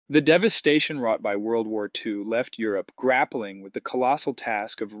The devastation wrought by World War II left Europe grappling with the colossal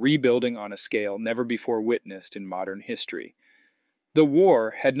task of rebuilding on a scale never before witnessed in modern history. The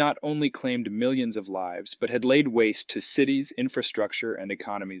war had not only claimed millions of lives, but had laid waste to cities, infrastructure, and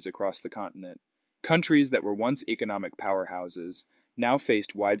economies across the continent. Countries that were once economic powerhouses now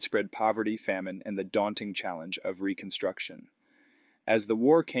faced widespread poverty, famine, and the daunting challenge of reconstruction. As the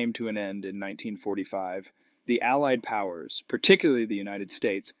war came to an end in 1945, the Allied powers, particularly the United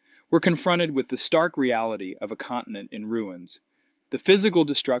States, were confronted with the stark reality of a continent in ruins. The physical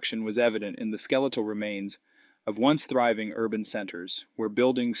destruction was evident in the skeletal remains of once thriving urban centers, where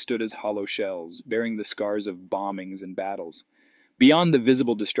buildings stood as hollow shells, bearing the scars of bombings and battles. Beyond the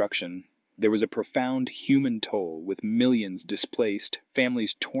visible destruction, there was a profound human toll, with millions displaced,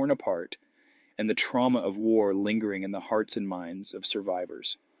 families torn apart, and the trauma of war lingering in the hearts and minds of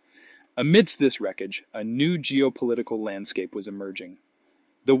survivors. Amidst this wreckage, a new geopolitical landscape was emerging.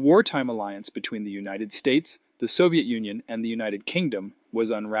 The wartime alliance between the United States, the Soviet Union, and the United Kingdom was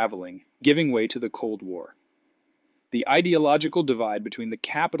unraveling, giving way to the Cold War. The ideological divide between the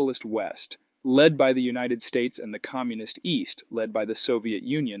capitalist West, led by the United States, and the communist East, led by the Soviet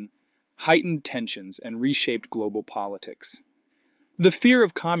Union, heightened tensions and reshaped global politics. The fear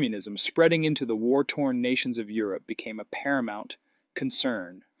of communism spreading into the war-torn nations of Europe became a paramount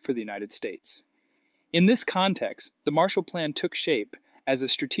concern for the United States. In this context, the Marshall Plan took shape as a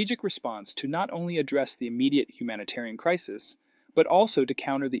strategic response to not only address the immediate humanitarian crisis, but also to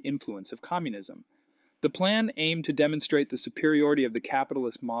counter the influence of communism. The plan aimed to demonstrate the superiority of the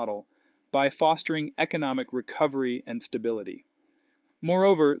capitalist model by fostering economic recovery and stability.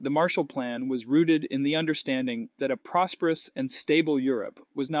 Moreover, the Marshall Plan was rooted in the understanding that a prosperous and stable Europe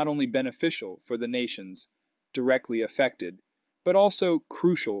was not only beneficial for the nations directly affected, but also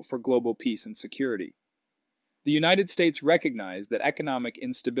crucial for global peace and security. The United States recognized that economic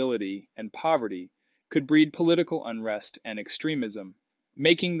instability and poverty could breed political unrest and extremism,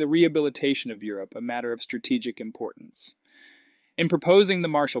 making the rehabilitation of Europe a matter of strategic importance. In proposing the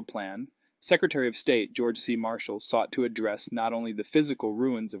Marshall Plan, Secretary of State George C. Marshall sought to address not only the physical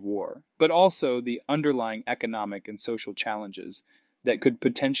ruins of war, but also the underlying economic and social challenges that could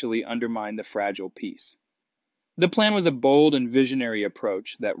potentially undermine the fragile peace. The plan was a bold and visionary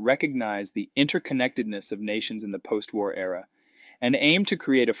approach that recognized the interconnectedness of nations in the post-war era and aimed to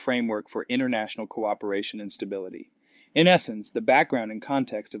create a framework for international cooperation and stability. In essence, the background and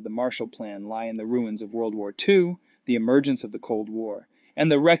context of the Marshall Plan lie in the ruins of World War II, the emergence of the Cold War,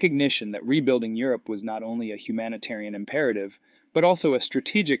 and the recognition that rebuilding Europe was not only a humanitarian imperative, but also a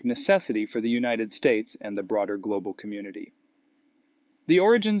strategic necessity for the United States and the broader global community. The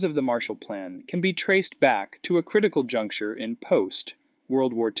origins of the Marshall Plan can be traced back to a critical juncture in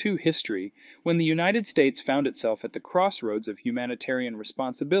post-World War II history, when the United States found itself at the crossroads of humanitarian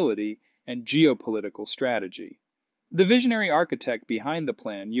responsibility and geopolitical strategy. The visionary architect behind the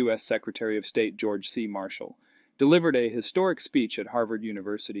plan, U.S. Secretary of State George C. Marshall, delivered a historic speech at Harvard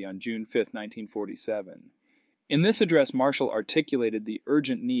University on June 5, 1947. In this address, Marshall articulated the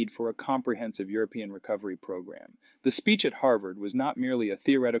urgent need for a comprehensive European recovery program. The speech at Harvard was not merely a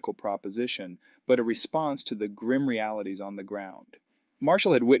theoretical proposition, but a response to the grim realities on the ground.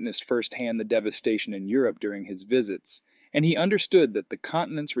 Marshall had witnessed firsthand the devastation in Europe during his visits, and he understood that the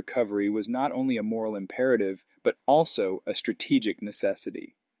continent's recovery was not only a moral imperative, but also a strategic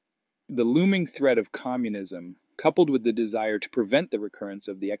necessity. The looming threat of communism, coupled with the desire to prevent the recurrence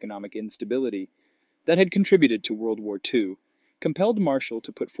of the economic instability that had contributed to World War II, compelled Marshall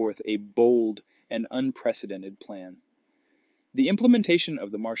to put forth a bold and unprecedented plan. The implementation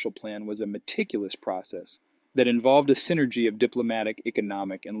of the Marshall Plan was a meticulous process that involved a synergy of diplomatic,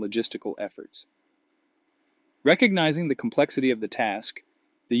 economic, and logistical efforts. Recognizing the complexity of the task,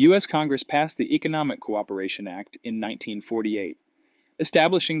 the U.S. Congress passed the Economic Cooperation Act in 1948,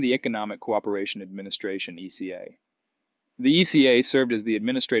 establishing the Economic Cooperation Administration, ECA. The ECA served as the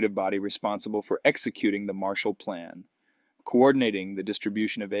administrative body responsible for executing the Marshall Plan, coordinating the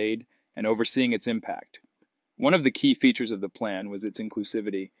distribution of aid, and overseeing its impact. One of the key features of the plan was its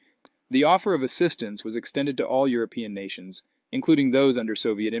inclusivity. The offer of assistance was extended to all European nations, including those under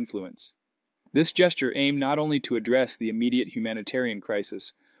Soviet influence. This gesture aimed not only to address the immediate humanitarian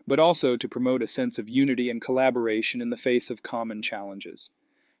crisis, but also to promote a sense of unity and collaboration in the face of common challenges.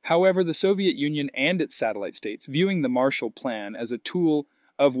 However, the Soviet Union and its satellite states, viewing the Marshall Plan as a tool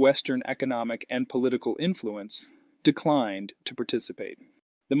of Western economic and political influence, declined to participate.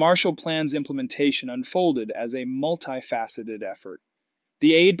 The Marshall Plan's implementation unfolded as a multifaceted effort.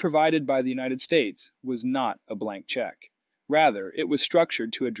 The aid provided by the United States was not a blank check. Rather, it was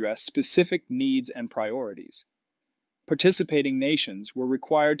structured to address specific needs and priorities. Participating nations were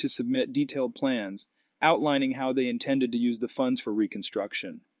required to submit detailed plans outlining how they intended to use the funds for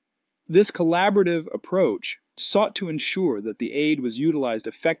reconstruction. This collaborative approach sought to ensure that the aid was utilized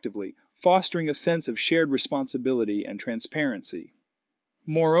effectively, fostering a sense of shared responsibility and transparency.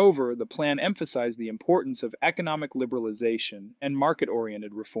 Moreover, the plan emphasized the importance of economic liberalization and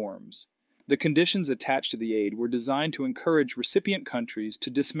market-oriented reforms. The conditions attached to the aid were designed to encourage recipient countries to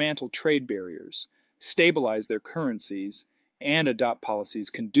dismantle trade barriers, stabilize their currencies, and adopt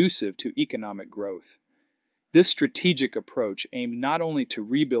policies conducive to economic growth. This strategic approach aimed not only to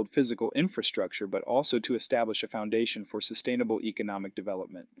rebuild physical infrastructure but also to establish a foundation for sustainable economic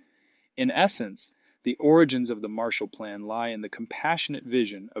development. In essence, the origins of the Marshall Plan lie in the compassionate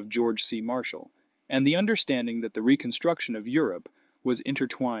vision of George C. Marshall and the understanding that the reconstruction of Europe was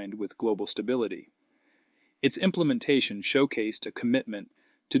intertwined with global stability. Its implementation showcased a commitment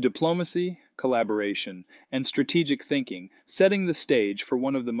to diplomacy, collaboration, and strategic thinking, setting the stage for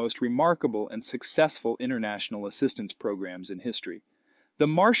one of the most remarkable and successful international assistance programs in history. The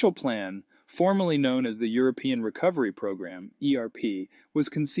Marshall Plan, formerly known as the European Recovery Program, ERP, was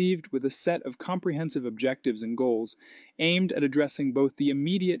conceived with a set of comprehensive objectives and goals aimed at addressing both the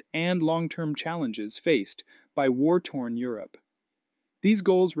immediate and long-term challenges faced by war-torn Europe. These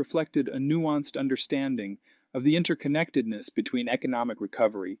goals reflected a nuanced understanding of the interconnectedness between economic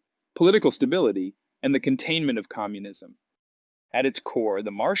recovery, political stability, and the containment of communism. At its core, the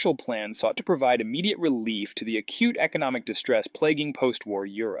Marshall Plan sought to provide immediate relief to the acute economic distress plaguing post-war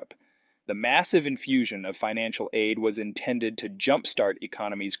Europe. The massive infusion of financial aid was intended to jumpstart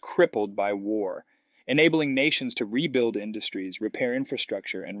economies crippled by war, enabling nations to rebuild industries, repair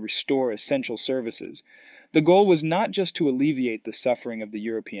infrastructure, and restore essential services. The goal was not just to alleviate the suffering of the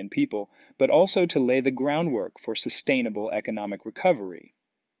European people, but also to lay the groundwork for sustainable economic recovery.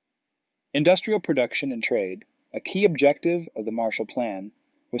 Industrial production and trade, a key objective of the Marshall Plan,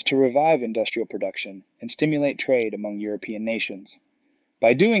 was to revive industrial production and stimulate trade among European nations.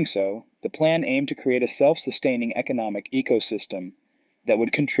 By doing so, the plan aimed to create a self-sustaining economic ecosystem that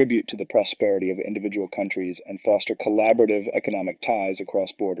would contribute to the prosperity of individual countries and foster collaborative economic ties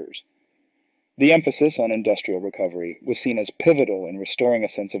across borders. The emphasis on industrial recovery was seen as pivotal in restoring a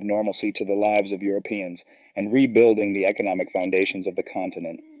sense of normalcy to the lives of Europeans and rebuilding the economic foundations of the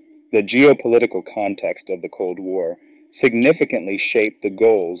continent. The geopolitical context of the Cold War significantly shaped the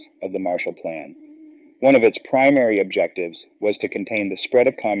goals of the Marshall Plan. One of its primary objectives was to contain the spread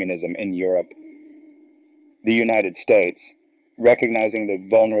of communism in Europe. The United States, recognizing the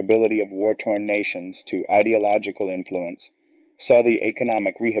vulnerability of war-torn nations to ideological influence, saw the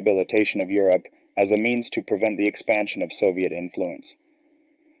economic rehabilitation of Europe as a means to prevent the expansion of Soviet influence.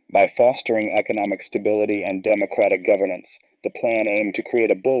 By fostering economic stability and democratic governance, the plan aimed to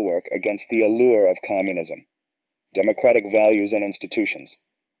create a bulwark against the allure of communism. Democratic values and institutions.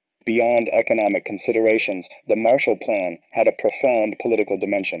 Beyond economic considerations, the Marshall Plan had a profound political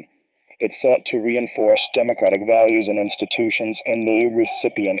dimension. It sought to reinforce democratic values and institutions in the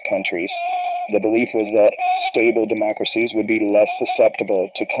recipient countries. The belief was that stable democracies would be less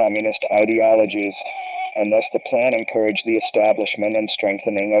susceptible to communist ideologies, and thus the plan encouraged the establishment and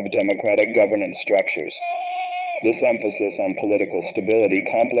strengthening of democratic governance structures. This emphasis on political stability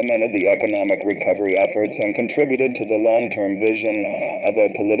complemented the economic recovery efforts and contributed to the long-term vision of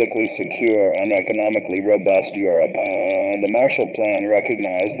a politically secure and economically robust Europe. The Marshall Plan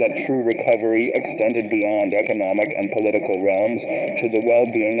recognized that true recovery extended beyond economic and political realms to the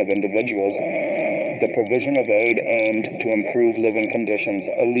well-being of individuals. The provision of aid aimed to improve living conditions,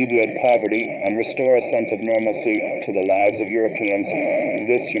 alleviate poverty, and restore a sense of normalcy to the lives of Europeans.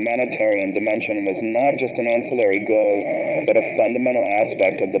 This humanitarian dimension was not just an ancillary goal, but a fundamental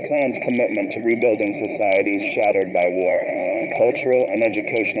aspect of the plan's commitment to rebuilding societies shattered by war. Cultural and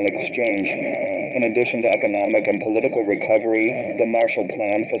educational exchange. In addition to economic and political recovery, the Marshall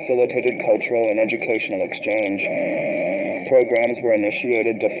Plan facilitated cultural and educational exchange. Programs were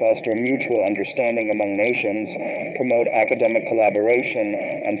initiated to foster mutual understanding among nations, promote academic collaboration,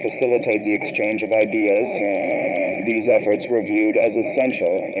 and facilitate the exchange of ideas. These efforts were viewed as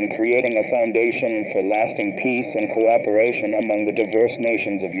essential in creating a foundation for lasting peace and cooperation among the diverse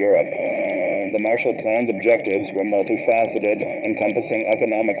nations of Europe. The Marshall Plan's objectives were multifaceted, encompassing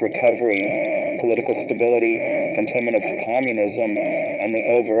economic recovery, political stability, containment of communism, and the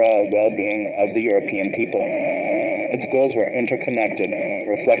overall well-being of the European people. Its goals were interconnected,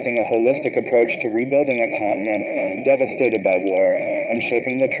 reflecting a holistic approach to rebuilding a continent devastated by war and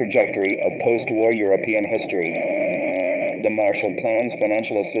shaping the trajectory of post-war European history. The Marshall Plan's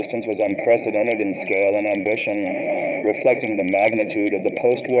financial assistance was unprecedented in scale and ambition, reflecting the magnitude of the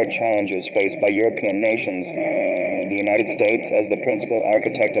post-war challenges faced by European nations. The United States, as the principal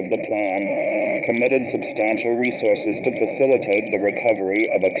architect of the plan, committed substantial resources to facilitate the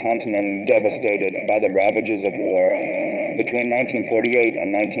recovery of a continent devastated by the ravages of war. Between 1948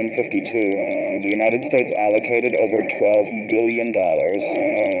 and 1952, the United States allocated over $12 billion,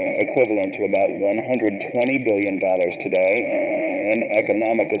 equivalent to about $120 billion today, in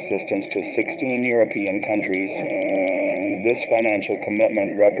economic assistance to 16 European countries. This financial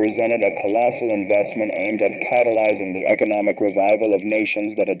commitment represented a colossal investment aimed at catalyzing the economic revival of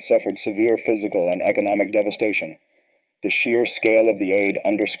nations that had suffered severe physical and economic devastation. The sheer scale of the aid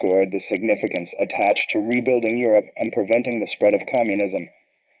underscored the significance attached to rebuilding Europe and preventing the spread of communism.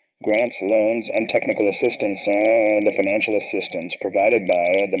 Grants, loans, and technical assistance, the financial assistance provided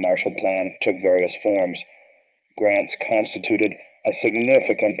by the Marshall Plan took various forms. Grants constituted a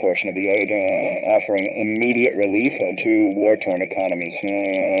significant portion of the aid, offering immediate relief to war-torn economies.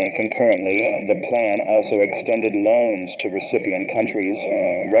 Concurrently, the plan also extended loans to recipient countries,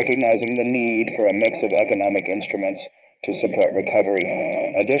 recognizing the need for a mix of economic instruments to support recovery.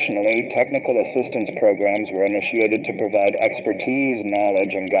 Additionally, technical assistance programs were initiated to provide expertise,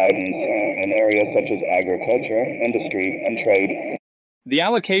 knowledge, and guidance in areas such as agriculture, industry, and trade. The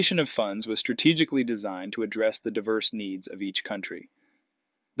allocation of funds was strategically designed to address the diverse needs of each country.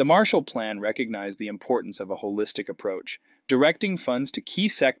 The Marshall Plan recognized the importance of a holistic approach, directing funds to key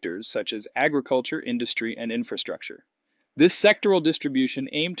sectors such as agriculture, industry, and infrastructure. This sectoral distribution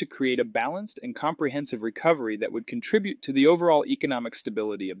aimed to create a balanced and comprehensive recovery that would contribute to the overall economic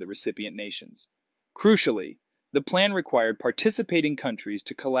stability of the recipient nations. Crucially, the plan required participating countries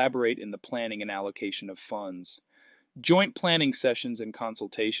to collaborate in the planning and allocation of funds. Joint planning sessions and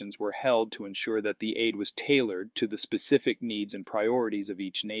consultations were held to ensure that the aid was tailored to the specific needs and priorities of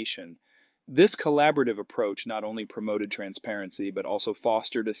each nation. This collaborative approach not only promoted transparency but also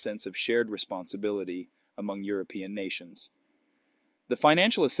fostered a sense of shared responsibility among European nations. The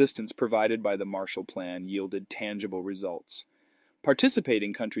financial assistance provided by the Marshall Plan yielded tangible results.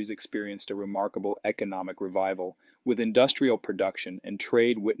 Participating countries experienced a remarkable economic revival, with industrial production and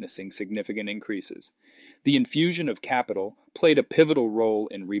trade witnessing significant increases. The infusion of capital played a pivotal role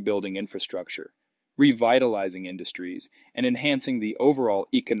in rebuilding infrastructure, revitalizing industries, and enhancing the overall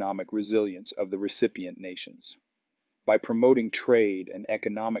economic resilience of the recipient nations. By promoting trade and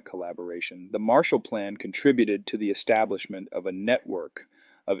economic collaboration, the Marshall Plan contributed to the establishment of a network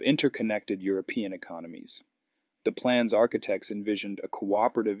of interconnected European economies. The plan's architects envisioned a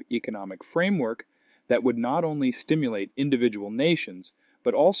cooperative economic framework that would not only stimulate individual nations,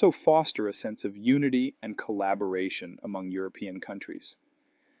 but also foster a sense of unity and collaboration among European countries.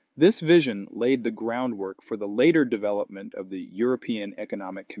 This vision laid the groundwork for the later development of the European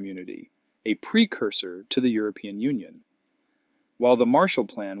Economic Community, a precursor to the European Union. While the Marshall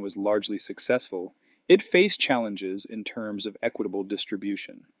Plan was largely successful, it faced challenges in terms of equitable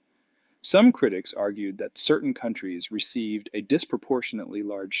distribution. Some critics argued that certain countries received a disproportionately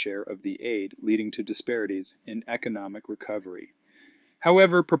large share of the aid, leading to disparities in economic recovery.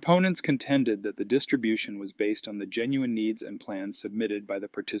 However, proponents contended that the distribution was based on the genuine needs and plans submitted by the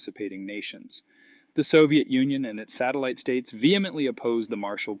participating nations. The Soviet Union and its satellite states vehemently opposed the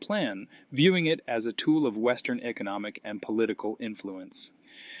Marshall Plan, viewing it as a tool of Western economic and political influence.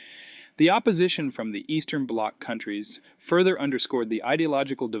 The opposition from the Eastern Bloc countries further underscored the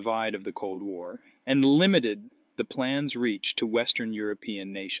ideological divide of the Cold War and limited the plan's reach to Western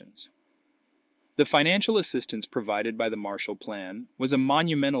European nations. The financial assistance provided by the Marshall Plan was a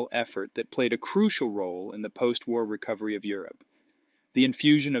monumental effort that played a crucial role in the post-war recovery of Europe. The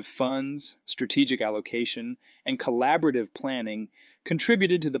infusion of funds, strategic allocation, and collaborative planning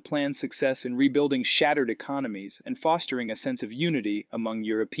contributed to the plan's success in rebuilding shattered economies and fostering a sense of unity among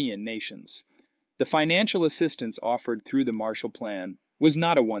European nations. The financial assistance offered through the Marshall Plan was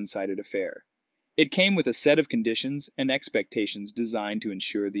not a one-sided affair. It came with a set of conditions and expectations designed to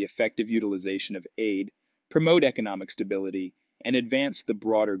ensure the effective utilization of aid, promote economic stability, and advance the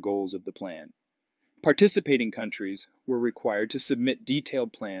broader goals of the plan. Participating countries were required to submit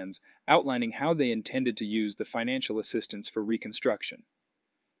detailed plans outlining how they intended to use the financial assistance for reconstruction.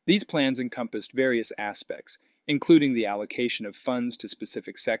 These plans encompassed various aspects, including the allocation of funds to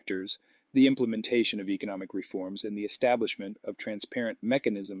specific sectors, the implementation of economic reforms, and the establishment of transparent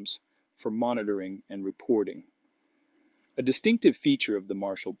mechanisms for monitoring and reporting. A distinctive feature of the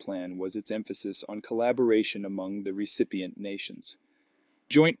Marshall Plan was its emphasis on collaboration among the recipient nations.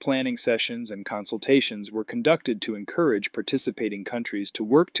 Joint planning sessions and consultations were conducted to encourage participating countries to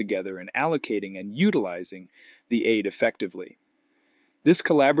work together in allocating and utilizing the aid effectively. This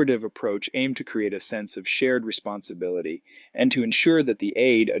collaborative approach aimed to create a sense of shared responsibility and to ensure that the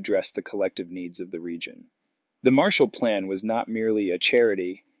aid addressed the collective needs of the region. The Marshall Plan was not merely a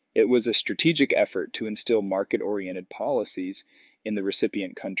charity, it was a strategic effort to instill market-oriented policies in the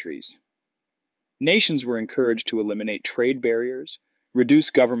recipient countries. Nations were encouraged to eliminate trade barriers,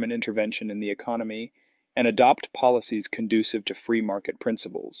 reduce government intervention in the economy, and adopt policies conducive to free market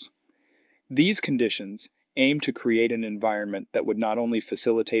principles. These conditions aim to create an environment that would not only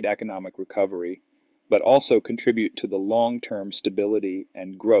facilitate economic recovery, but also contribute to the long-term stability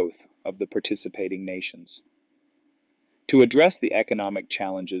and growth of the participating nations. To address the economic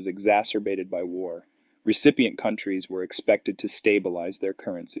challenges exacerbated by war, recipient countries were expected to stabilize their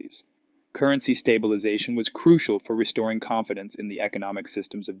currencies. Currency stabilization was crucial for restoring confidence in the economic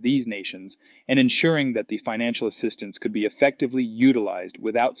systems of these nations and ensuring that the financial assistance could be effectively utilized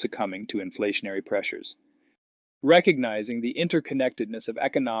without succumbing to inflationary pressures. Recognizing the interconnectedness of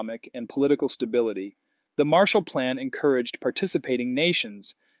economic and political stability, the Marshall Plan encouraged participating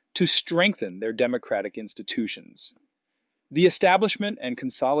nations to strengthen their democratic institutions. The establishment and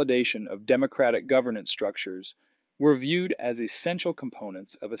consolidation of democratic governance structures were viewed as essential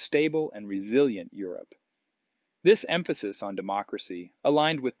components of a stable and resilient Europe. This emphasis on democracy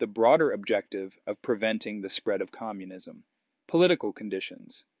aligned with the broader objective of preventing the spread of communism. Political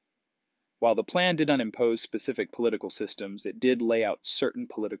conditions. While the plan did not impose specific political systems, it did lay out certain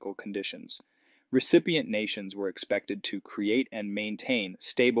political conditions. Recipient nations were expected to create and maintain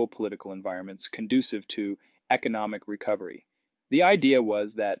stable political environments conducive to economic recovery. The idea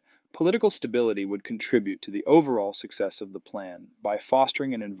was that political stability would contribute to the overall success of the plan by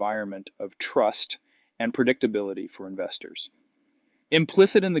fostering an environment of trust and predictability for investors.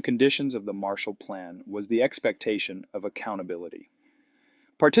 Implicit in the conditions of the Marshall Plan was the expectation of accountability.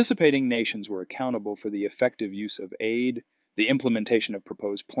 Participating nations were accountable for the effective use of aid, the implementation of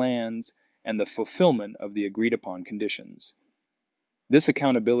proposed plans, and the fulfillment of the agreed-upon conditions. This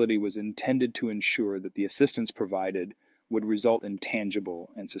accountability was intended to ensure that the assistance provided would result in tangible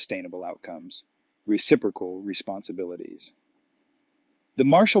and sustainable outcomes, reciprocal responsibilities. The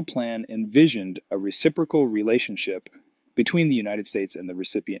Marshall Plan envisioned a reciprocal relationship between the United States and the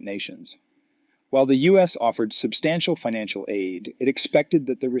recipient nations. While the U.S. offered substantial financial aid, it expected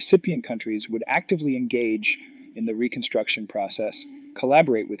that the recipient countries would actively engage in the reconstruction process,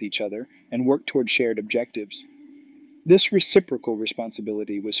 collaborate with each other, and work toward shared objectives. This reciprocal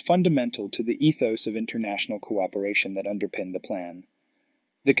responsibility was fundamental to the ethos of international cooperation that underpinned the plan.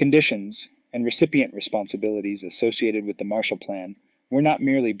 The conditions and recipient responsibilities associated with the Marshall Plan were not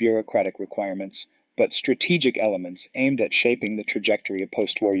merely bureaucratic requirements, but strategic elements aimed at shaping the trajectory of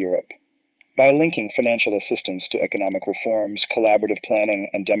post-war Europe. By linking financial assistance to economic reforms, collaborative planning,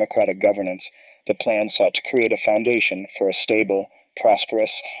 and democratic governance, the plan sought to create a foundation for a stable,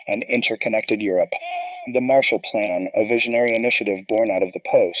 prosperous, and interconnected Europe. The Marshall Plan, a visionary initiative born out of the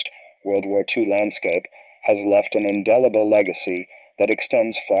post-World War II landscape, has left an indelible legacy that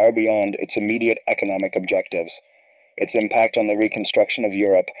extends far beyond its immediate economic objectives. Its impact on the reconstruction of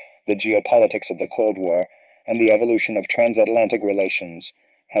Europe, the geopolitics of the Cold War, and the evolution of transatlantic relations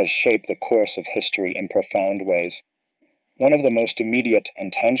has shaped the course of history in profound ways. One of the most immediate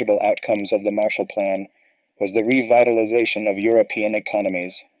and tangible outcomes of the Marshall Plan was the revitalization of European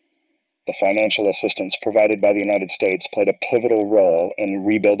economies. The financial assistance provided by the United States played a pivotal role in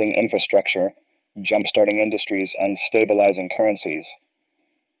rebuilding infrastructure, jump-starting industries, and stabilizing currencies.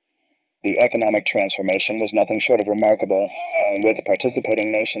 The economic transformation was nothing short of remarkable, with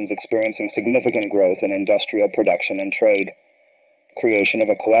participating nations experiencing significant growth in industrial production and trade. Creation of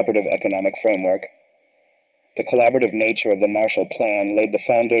a cooperative economic framework. The collaborative nature of the Marshall Plan laid the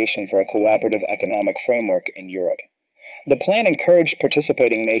foundation for a cooperative economic framework in Europe. The plan encouraged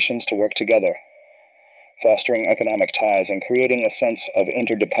participating nations to work together, fostering economic ties and creating a sense of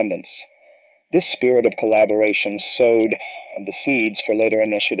interdependence. This spirit of collaboration sowed the seeds for later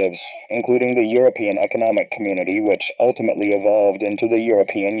initiatives, including the European Economic Community, which ultimately evolved into the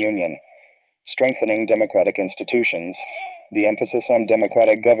European Union. Strengthening democratic institutions. The emphasis on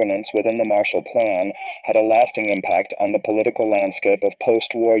democratic governance within the Marshall Plan had a lasting impact on the political landscape of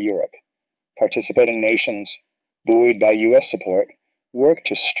post-war Europe. Participating nations, buoyed by U.S. support, worked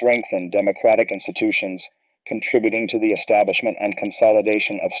to strengthen democratic institutions, contributing to the establishment and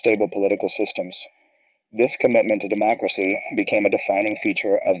consolidation of stable political systems. This commitment to democracy became a defining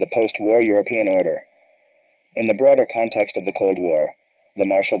feature of the post-war European order. In the broader context of the Cold War, the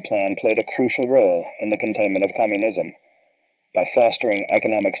Marshall Plan played a crucial role in the containment of communism. By fostering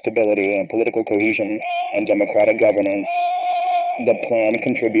economic stability and political cohesion and democratic governance, The plan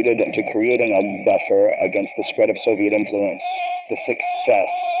contributed to creating a buffer against the spread of Soviet influence. The success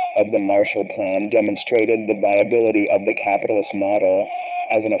of the Marshall Plan demonstrated the viability of the capitalist model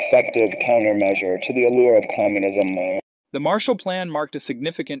as an effective countermeasure to the allure of communism. The Marshall Plan marked a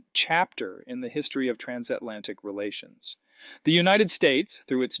significant chapter in the history of transatlantic relations. The United States,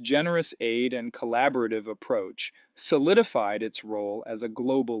 through its generous aid and collaborative approach, solidified its role as a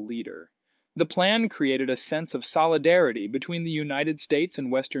global leader. The plan created a sense of solidarity between the United States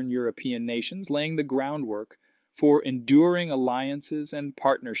and Western European nations, laying the groundwork for enduring alliances and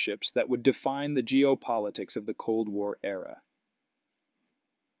partnerships that would define the geopolitics of the Cold War era.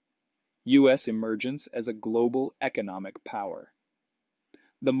 U.S. emergence as a global economic power.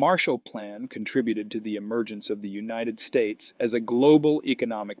 The Marshall Plan contributed to the emergence of the United States as a global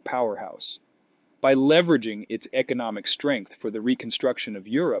economic powerhouse. By leveraging its economic strength for the reconstruction of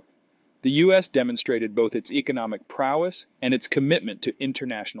Europe, the U.S. demonstrated both its economic prowess and its commitment to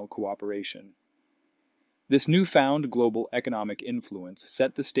international cooperation. This newfound global economic influence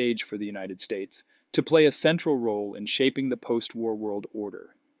set the stage for the United States to play a central role in shaping the post-war world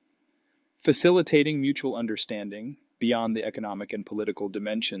order. Facilitating mutual understanding beyond the economic and political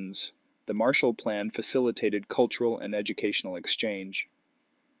dimensions, the Marshall Plan facilitated cultural and educational exchange.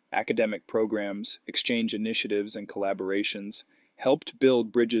 Academic programs, exchange initiatives, and collaborations helped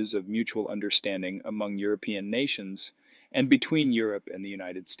build bridges of mutual understanding among European nations and between Europe and the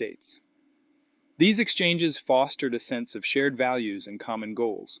United States. These exchanges fostered a sense of shared values and common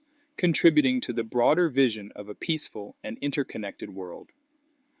goals, contributing to the broader vision of a peaceful and interconnected world.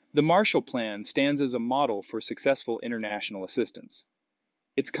 The Marshall Plan stands as a model for successful international assistance.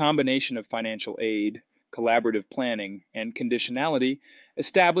 Its combination of financial aid, collaborative planning, and conditionality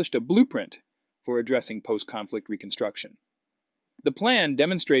established a blueprint for addressing post-conflict reconstruction. The plan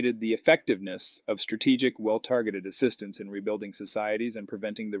demonstrated the effectiveness of strategic, well-targeted assistance in rebuilding societies and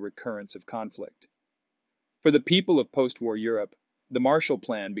preventing the recurrence of conflict. For the people of post-war Europe, the Marshall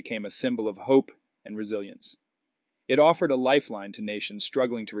Plan became a symbol of hope and resilience. It offered a lifeline to nations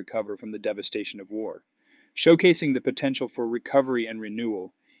struggling to recover from the devastation of war, showcasing the potential for recovery and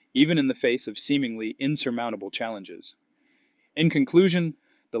renewal, even in the face of seemingly insurmountable challenges. In conclusion,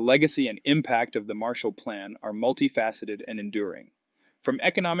 the legacy and impact of the Marshall Plan are multifaceted and enduring. From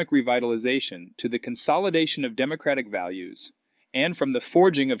economic revitalization to the consolidation of democratic values, and from the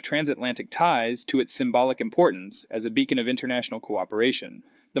forging of transatlantic ties to its symbolic importance as a beacon of international cooperation,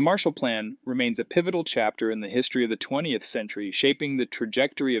 the Marshall Plan remains a pivotal chapter in the history of the 20th century, shaping the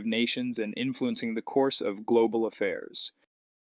trajectory of nations and influencing the course of global affairs.